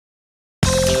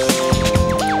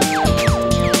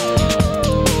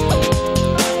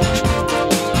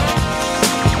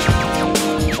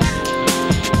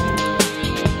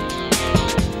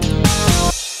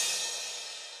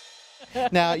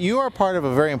Now, you are part of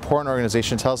a very important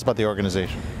organization. Tell us about the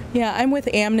organization. Yeah, I'm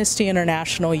with Amnesty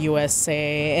International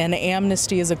USA, and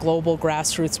Amnesty is a global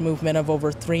grassroots movement of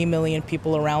over 3 million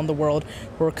people around the world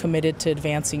who are committed to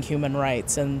advancing human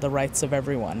rights and the rights of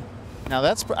everyone. Now,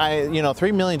 that's,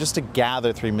 3 million, just to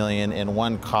gather 3 million in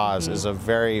one cause is a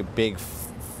very big,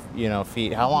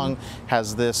 feat. How long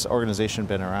has this organization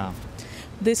been around?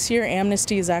 This year,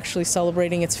 Amnesty is actually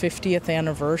celebrating its 50th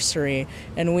anniversary,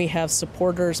 and we have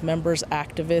supporters, members,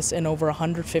 activists in over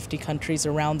 150 countries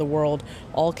around the world,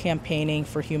 all campaigning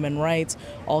for human rights,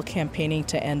 all campaigning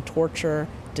to end torture,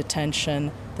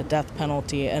 detention, the death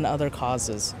penalty, and other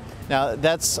causes. Now,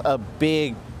 that's a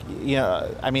big,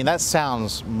 that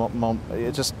sounds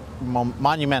just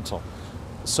monumental.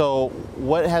 So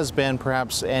what has been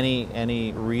perhaps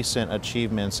any recent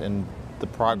achievements in the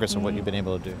progress of what you've been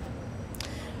able to do?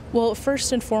 Well,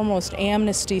 first and foremost,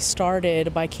 Amnesty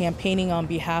started by campaigning on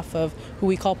behalf of who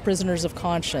we call prisoners of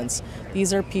conscience.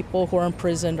 These are people who are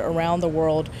imprisoned around the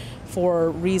world for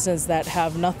reasons that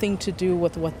have nothing to do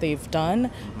with what they've done,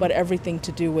 but everything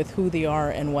to do with who they are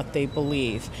and what they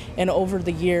believe. And over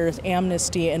the years,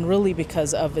 Amnesty, and really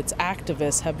because of its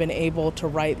activists, have been able to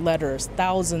write letters,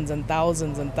 thousands and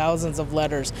thousands and thousands of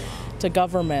letters to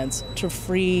governments to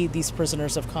free these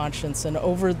prisoners of conscience. And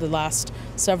over the last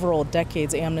several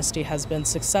decades, Amnesty has been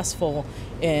successful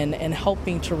in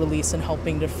helping to release and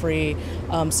helping to free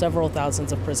several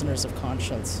thousands of prisoners of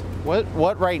conscience.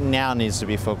 What right now needs to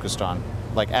be focused on,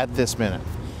 like at this minute?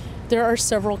 There are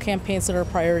several campaigns that are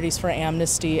priorities for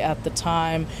Amnesty at the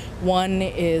time. One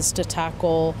is to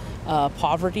tackle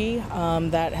poverty.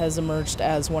 That has emerged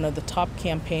as one of the top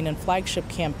campaign and flagship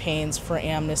campaigns for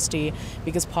Amnesty,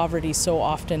 because poverty so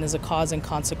often is a cause and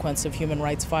consequence of human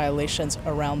rights violations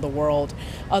around the world.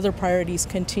 Other priorities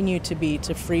continue to be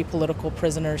to free political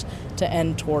prisoners, to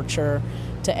end torture,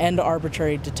 to end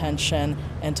arbitrary detention,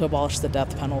 and to abolish the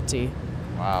death penalty.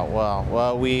 Wow,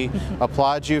 well, we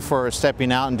applaud you for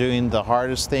stepping out and doing the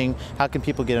hardest thing. How can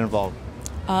people get involved?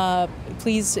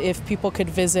 Please, if people could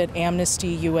visit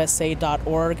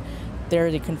amnestyusa.org, there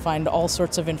you can find all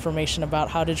sorts of information about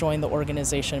how to join the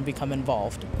organization and become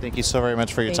involved. Thank you so very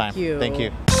much for your time. Thank you. Thank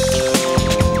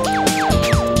you.